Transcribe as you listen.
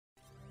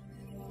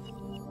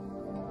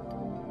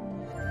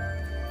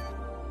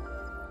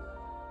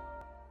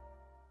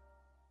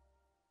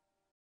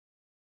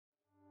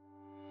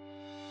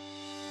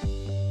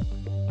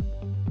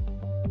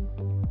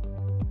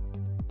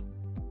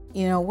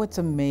You know, what's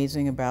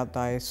amazing about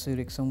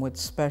Diaceutics and what's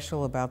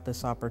special about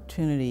this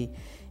opportunity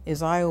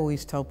is I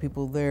always tell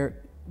people there are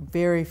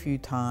very few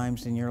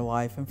times in your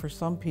life, and for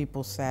some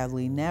people,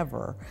 sadly,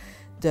 never,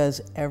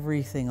 does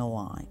everything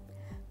align.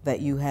 That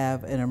you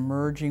have an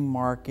emerging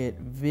market,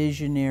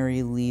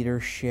 visionary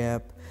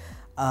leadership,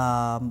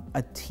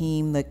 a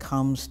team that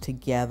comes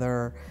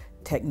together,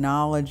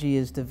 technology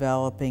is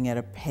developing at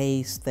a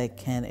pace that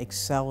can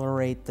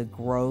accelerate the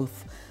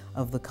growth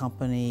of the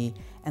company,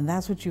 and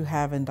that's what you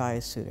have in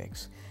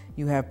Diaceutics.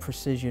 You have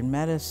precision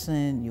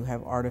medicine, you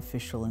have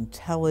artificial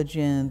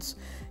intelligence,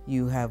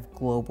 you have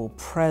global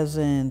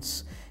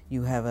presence,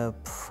 you have a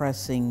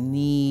pressing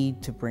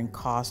need to bring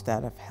cost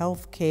out of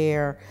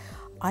healthcare.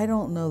 I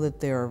don't know that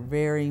there are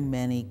very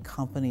many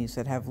companies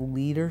that have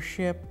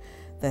leadership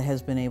that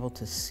has been able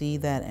to see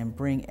that and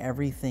bring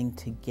everything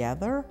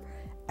together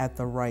at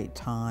the right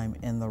time,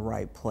 in the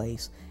right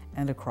place,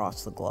 and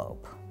across the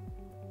globe.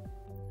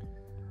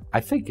 I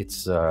think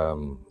it's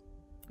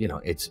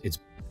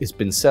it's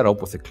been set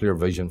up with a clear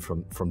vision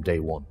from day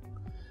one.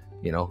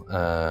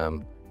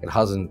 It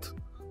hasn't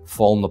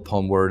fallen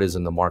upon where it is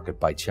in the market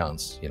by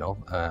chance.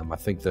 I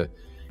think that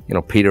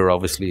Peter,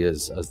 obviously,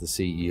 as the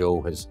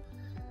CEO,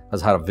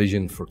 has had a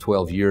vision for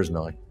 12 years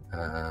now,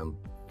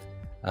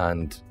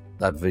 and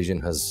that vision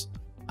has,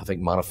 I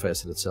think,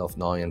 manifested itself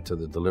now into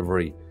the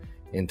delivery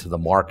into the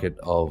market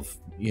of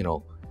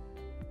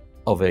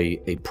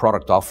a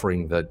product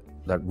offering that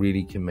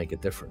really can make a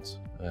difference.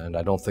 And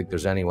I don't think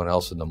there's anyone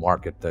else in the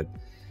market that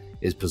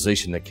is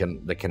positioned that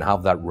can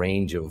have that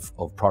range of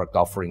product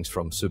offerings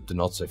from soup to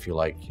nuts, if you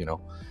like,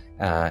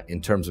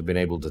 in terms of being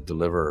able to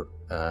deliver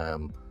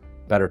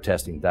better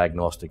testing,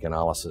 diagnostic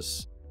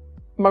analysis.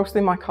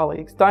 Mostly my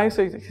colleagues.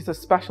 Diaceutics is a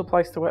special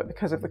place to work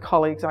because of the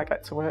colleagues I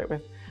get to work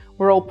with.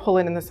 We're all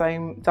pulling in the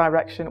same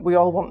direction. We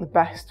all want the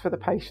best for the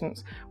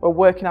patients. We're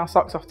working our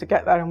socks off to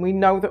get there, and we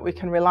know that we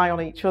can rely on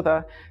each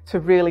other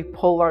to really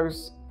pull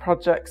those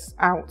projects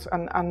out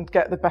and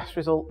get the best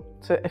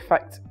result to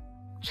effect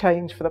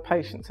change for the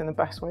patients in the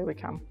best way we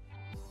can.